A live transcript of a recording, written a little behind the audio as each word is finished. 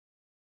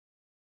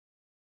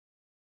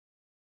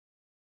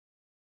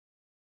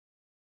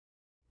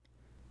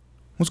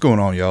What's going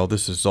on, y'all?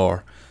 This is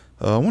Czar.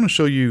 I want to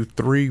show you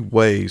 3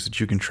 ways that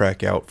you can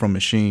track out from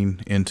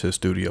Maschine into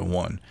Studio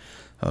One.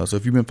 So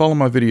if you've been following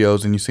my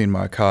videos and you've seen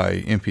my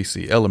Kai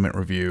MPC element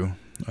review,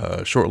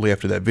 shortly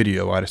after that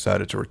video I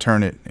decided to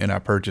return it and I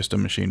purchased a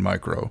Maschine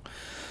Micro.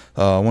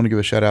 I want to give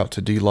a shout out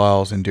to D.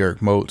 Lyles and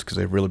Derek Motes because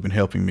they've really been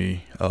helping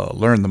me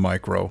learn the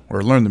Micro,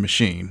 or learn the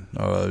Maschine.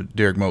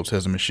 Derek Motes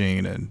has a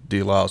Maschine and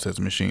D. Lyles has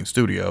a Maschine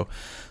Studio.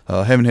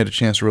 Haven't had a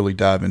chance to really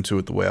dive into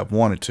it the way I've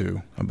wanted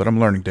to, but I'm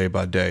learning day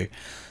by day.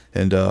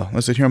 And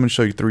let's sit here, I'm going to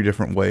show you 3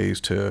 different ways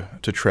to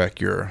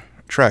track your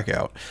track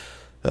out.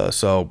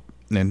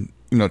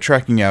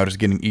 Tracking out is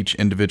getting each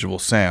individual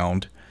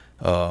sound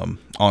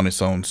on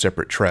its own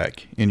separate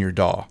track in your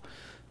DAW.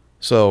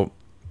 So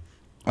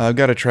I've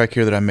got a track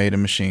here that I made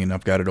in Maschine.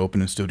 I've got it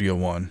open in Studio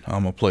One.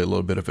 I'm going to play a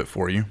little bit of it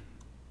for you.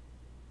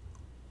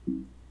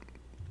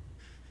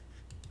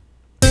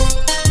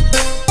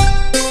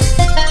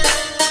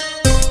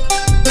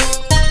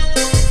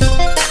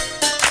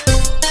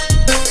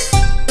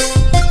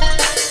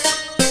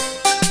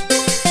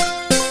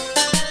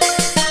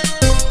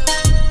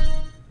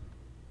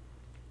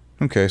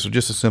 Okay, so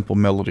just a simple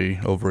melody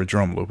over a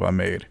drum loop I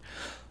made.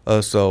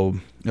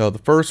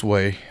 The first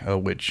way,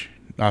 which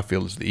I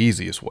feel is the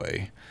easiest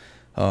way,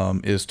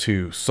 is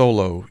to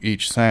solo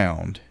each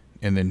sound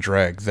and then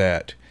drag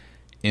that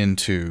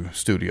into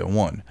Studio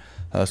One.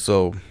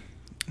 So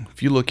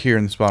if you look here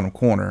in this bottom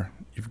corner,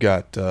 you've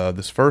got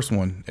this first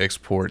one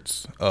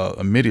exports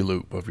a MIDI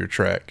loop of your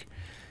track,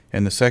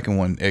 and the second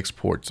one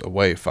exports a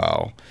WAV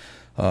file,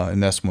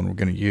 and that's one we're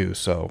going to use.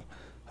 So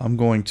I'm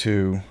going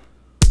to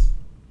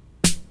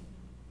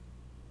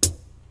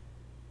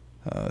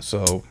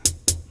so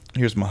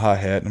here's my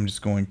hi-hat, and I'm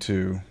just going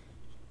to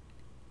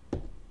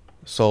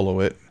solo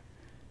it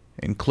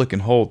and click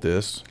and hold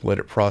this, let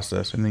it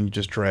process, and then you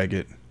just drag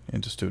it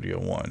into Studio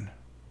One.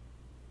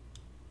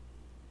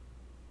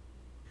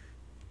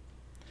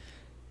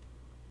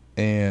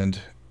 And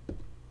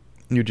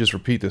you just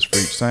repeat this for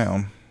each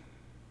sound.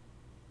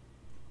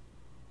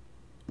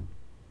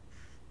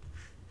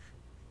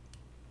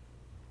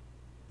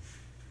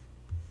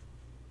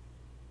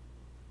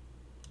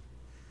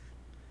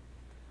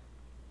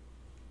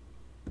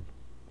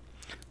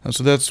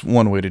 So that's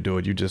one way to do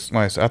it. You just,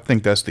 like I said, I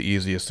think that's the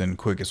easiest and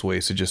quickest way,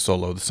 is to just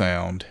solo the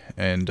sound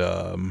and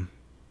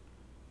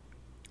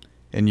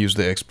use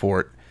the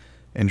export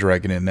and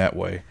drag it in that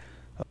way.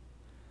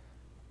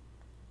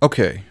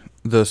 Okay,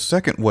 the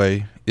second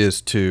way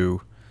is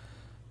to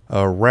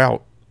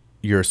route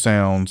your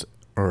sounds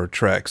or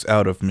tracks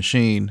out of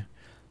Maschine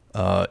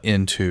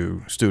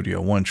into Studio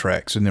One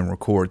tracks and then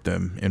record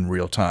them in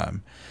real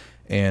time.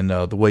 And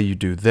the way you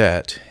do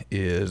that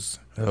is,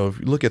 if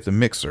you look at the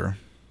mixer,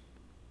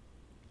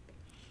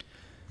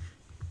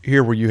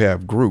 here where you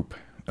have group,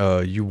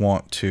 you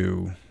want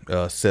to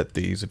set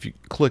these. If you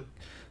click,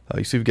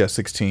 you see we've got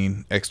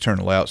 16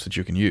 external outs that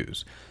you can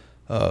use.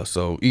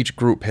 So each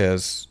group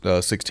has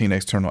 16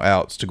 external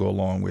outs to go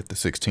along with the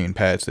 16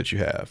 pads that you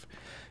have.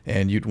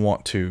 And you'd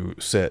want to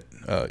set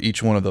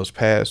each one of those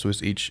pads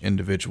with each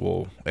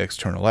individual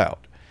external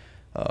out.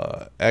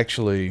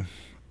 Actually,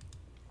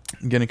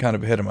 I'm getting kind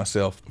of ahead of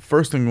myself.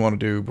 First thing we want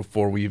to do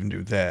before we even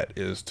do that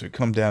is to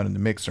come down in the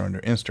mixer under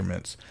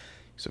Instruments.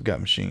 So I've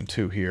got Maschine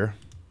 2 here.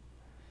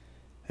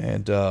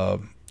 And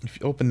if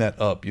you open that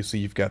up, you see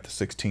you've got the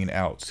 16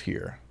 outs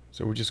here.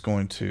 So we're just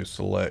going to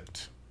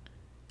select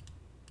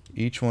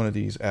each one of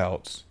these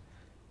outs.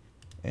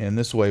 And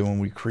this way, when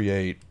we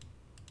create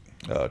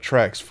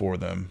tracks for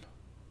them,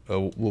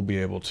 we'll be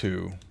able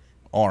to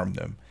arm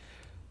them.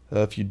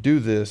 If you do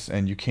this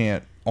and you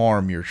can't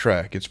arm your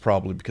track, it's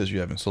probably because you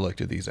haven't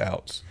selected these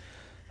outs.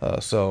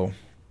 So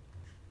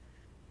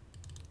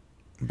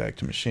back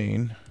to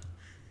Maschine.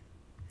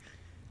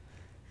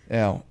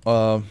 Now,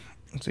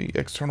 let's see,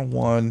 external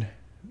 1,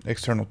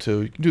 external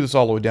 2. You can do this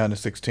all the way down to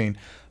 16.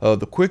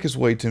 The quickest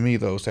way to me,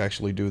 though, is to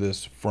actually do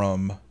this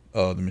from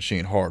the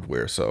Maschine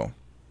hardware. So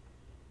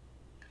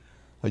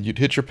you'd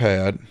hit your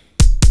pad,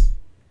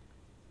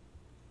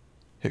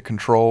 hit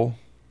Control,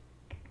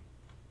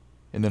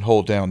 and then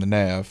hold down the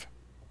nav.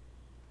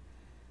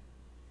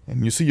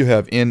 And you see you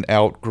have in,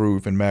 out,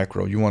 groove, and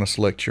macro. You want to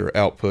select your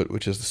output,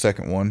 which is the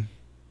second one.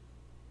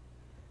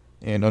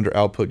 And under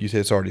output, you say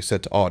it's already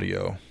set to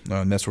audio,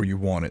 and that's where you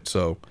want it.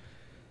 So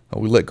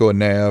we let go of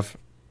nav,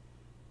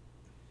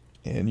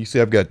 and you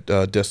see I've got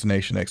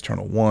destination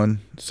external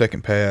 1,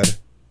 second pad,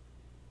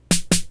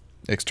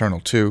 external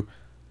 2.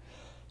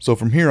 So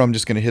from here, I'm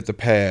just going to hit the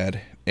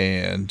pad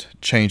and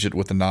change it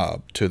with the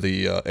knob to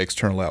the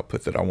external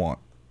output that I want.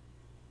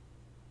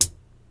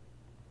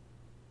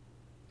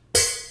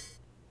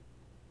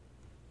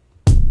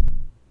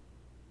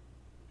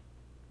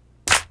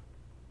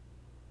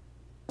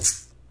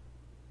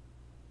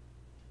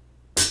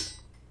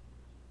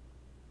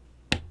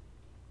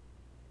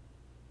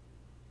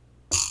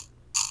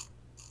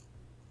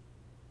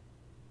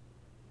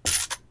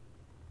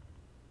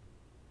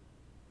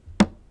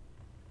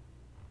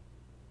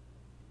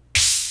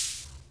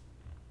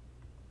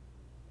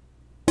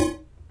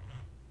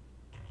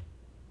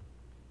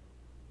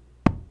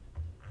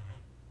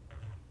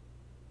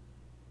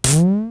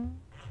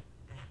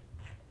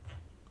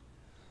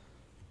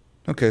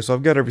 Okay, so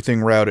I've got everything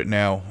routed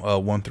now,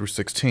 1 through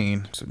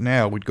 16. So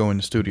now we'd go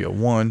into Studio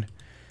One,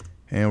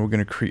 and we're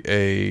going to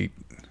create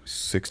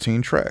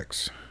 16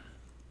 tracks.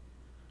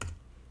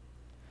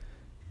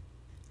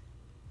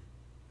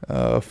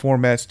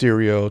 Format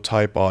stereo,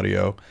 type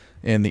audio,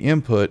 and the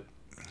input.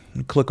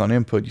 Click on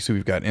input, you see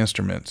we've got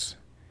instruments,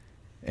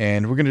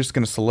 and we're just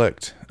going to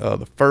select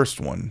the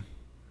first one,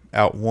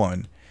 out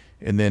 1,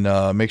 and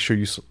then make sure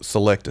you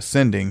select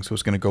ascending, so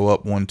it's going to go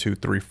up 1, 2,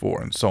 3,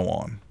 4, and so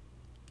on.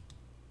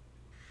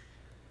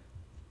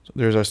 So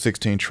there's our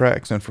 16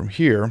 tracks, and from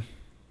here,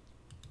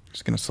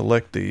 just going to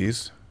select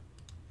these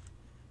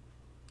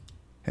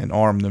and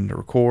arm them to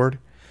record.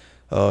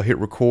 Hit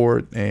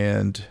record,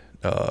 and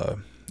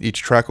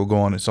each track will go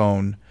on its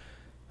own.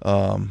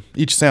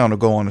 Each sound will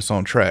go on its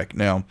own track.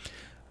 Now,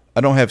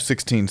 I don't have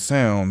 16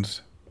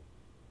 sounds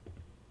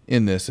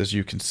in this, as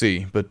you can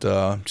see, but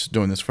I'm just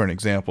doing this for an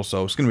example,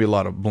 so it's going to be a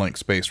lot of blank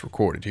space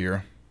recorded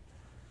here.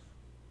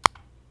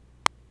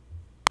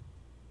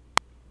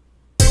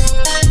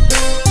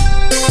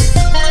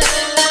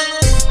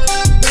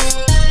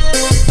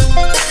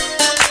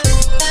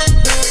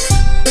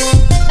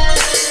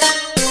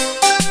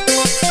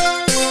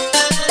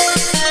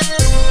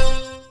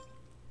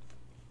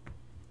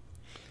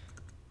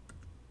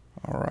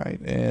 Alright,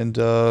 and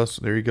so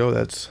there you go.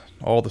 That's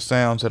all the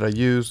sounds that I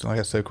used. Like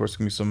I said, of course, there's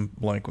going to be some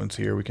blank ones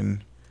here. We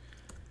can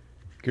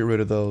get rid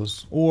of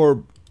those.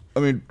 Or, I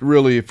mean,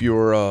 really, if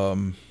you're,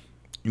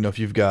 you know, if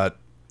you've got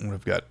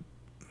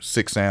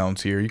 6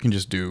 sounds here, you can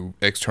just do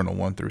external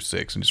 1 through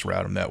 6 and just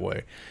route them that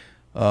way.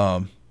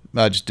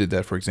 I just did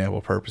that for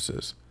example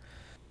purposes.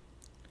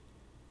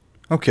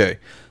 Okay,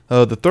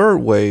 the third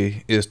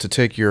way is to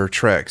take your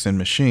tracks in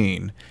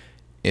Maschine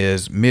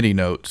is MIDI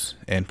notes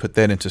and put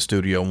that into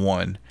Studio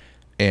One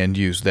and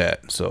use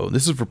that. So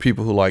this is for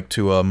people who like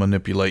to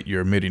manipulate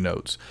your MIDI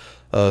notes.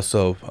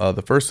 So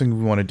the first thing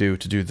we want to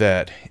do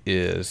that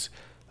is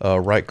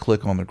right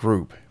click on the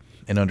group,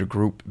 and under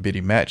group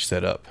MIDI match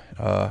setup,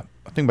 I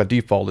think by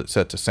default it's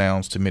set to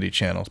sounds to MIDI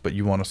channels, but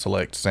you want to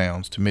select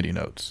sounds to MIDI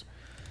notes.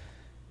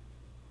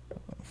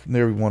 From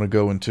there we want to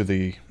go into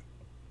the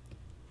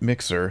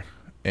mixer,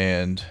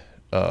 and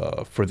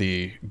for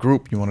the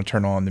group you want to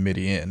turn on the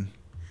MIDI in.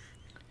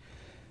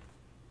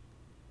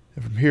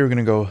 And from here we're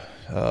going to go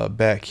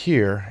back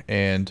here,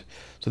 and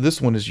so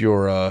this one is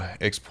your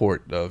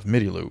export of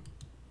MIDI loop.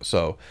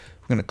 So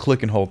we're going to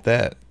click and hold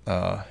that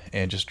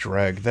and just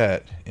drag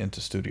that into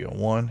Studio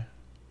One.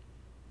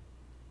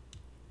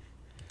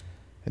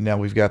 And now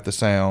we've got the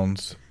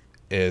sounds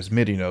as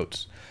MIDI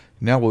notes.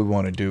 Now what we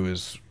want to do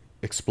is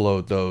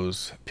explode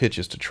those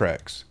pitches to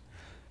tracks.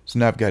 So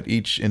now I've got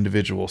each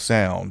individual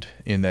sound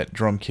in that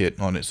drum kit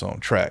on its own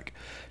track.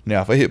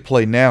 Now if I hit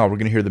play now, we're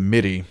going to hear the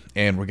MIDI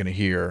and we're going to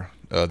hear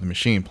the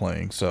machine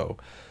playing. So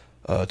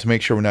to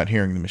make sure we're not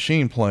hearing the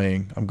machine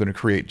playing, I'm going to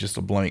create just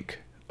a blank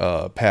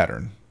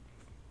pattern.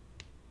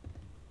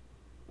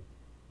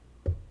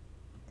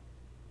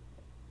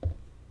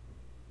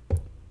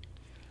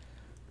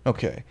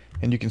 Okay,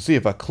 and you can see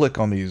if I click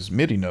on these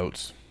MIDI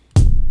notes,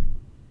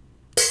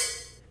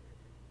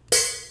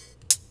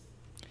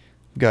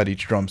 got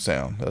each drum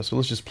sound. So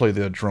let's just play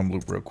the drum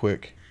loop real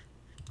quick.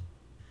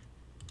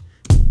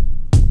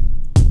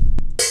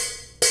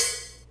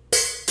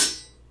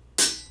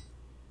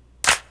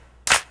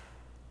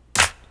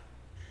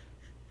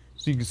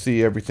 So you can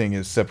see everything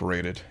is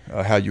separated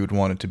how you would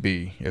want it to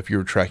be if you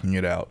were tracking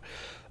it out.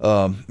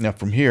 Now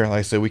from here, like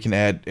I said, we can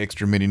add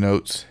extra MIDI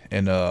notes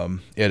and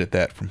edit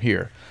that from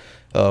here.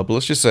 But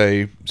let's just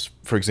say,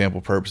 for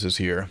example purposes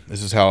here,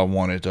 this is how I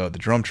wanted the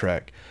drum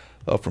track.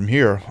 From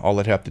here, all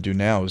I'd have to do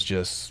now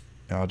is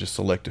I'll just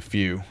select a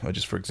few,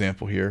 just for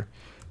example here,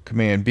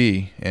 Command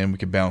B, and we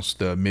can bounce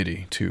the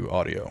MIDI to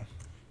audio.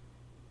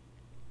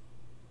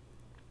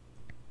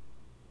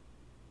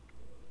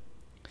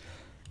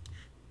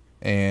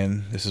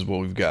 And this is what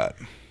we've got.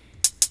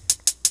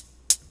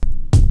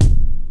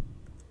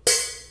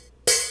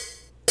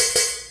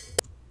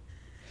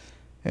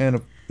 And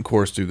of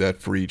course do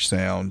that for each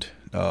sound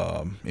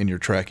in your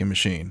tracking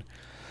machine.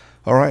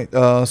 Alright,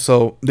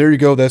 so there you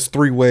go. That's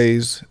three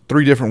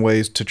different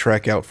ways to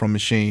track out from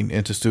Maschine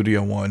into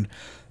Studio One.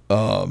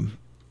 To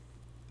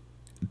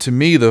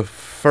me, the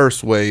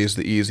first way is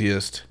the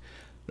easiest,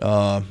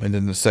 and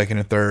then the second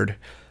and third.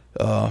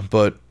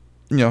 But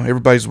you know,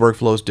 everybody's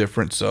workflow is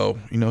different, so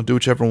you know, do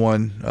whichever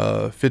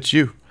one fits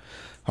you.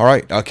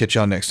 Alright, I'll catch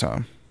y'all next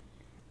time.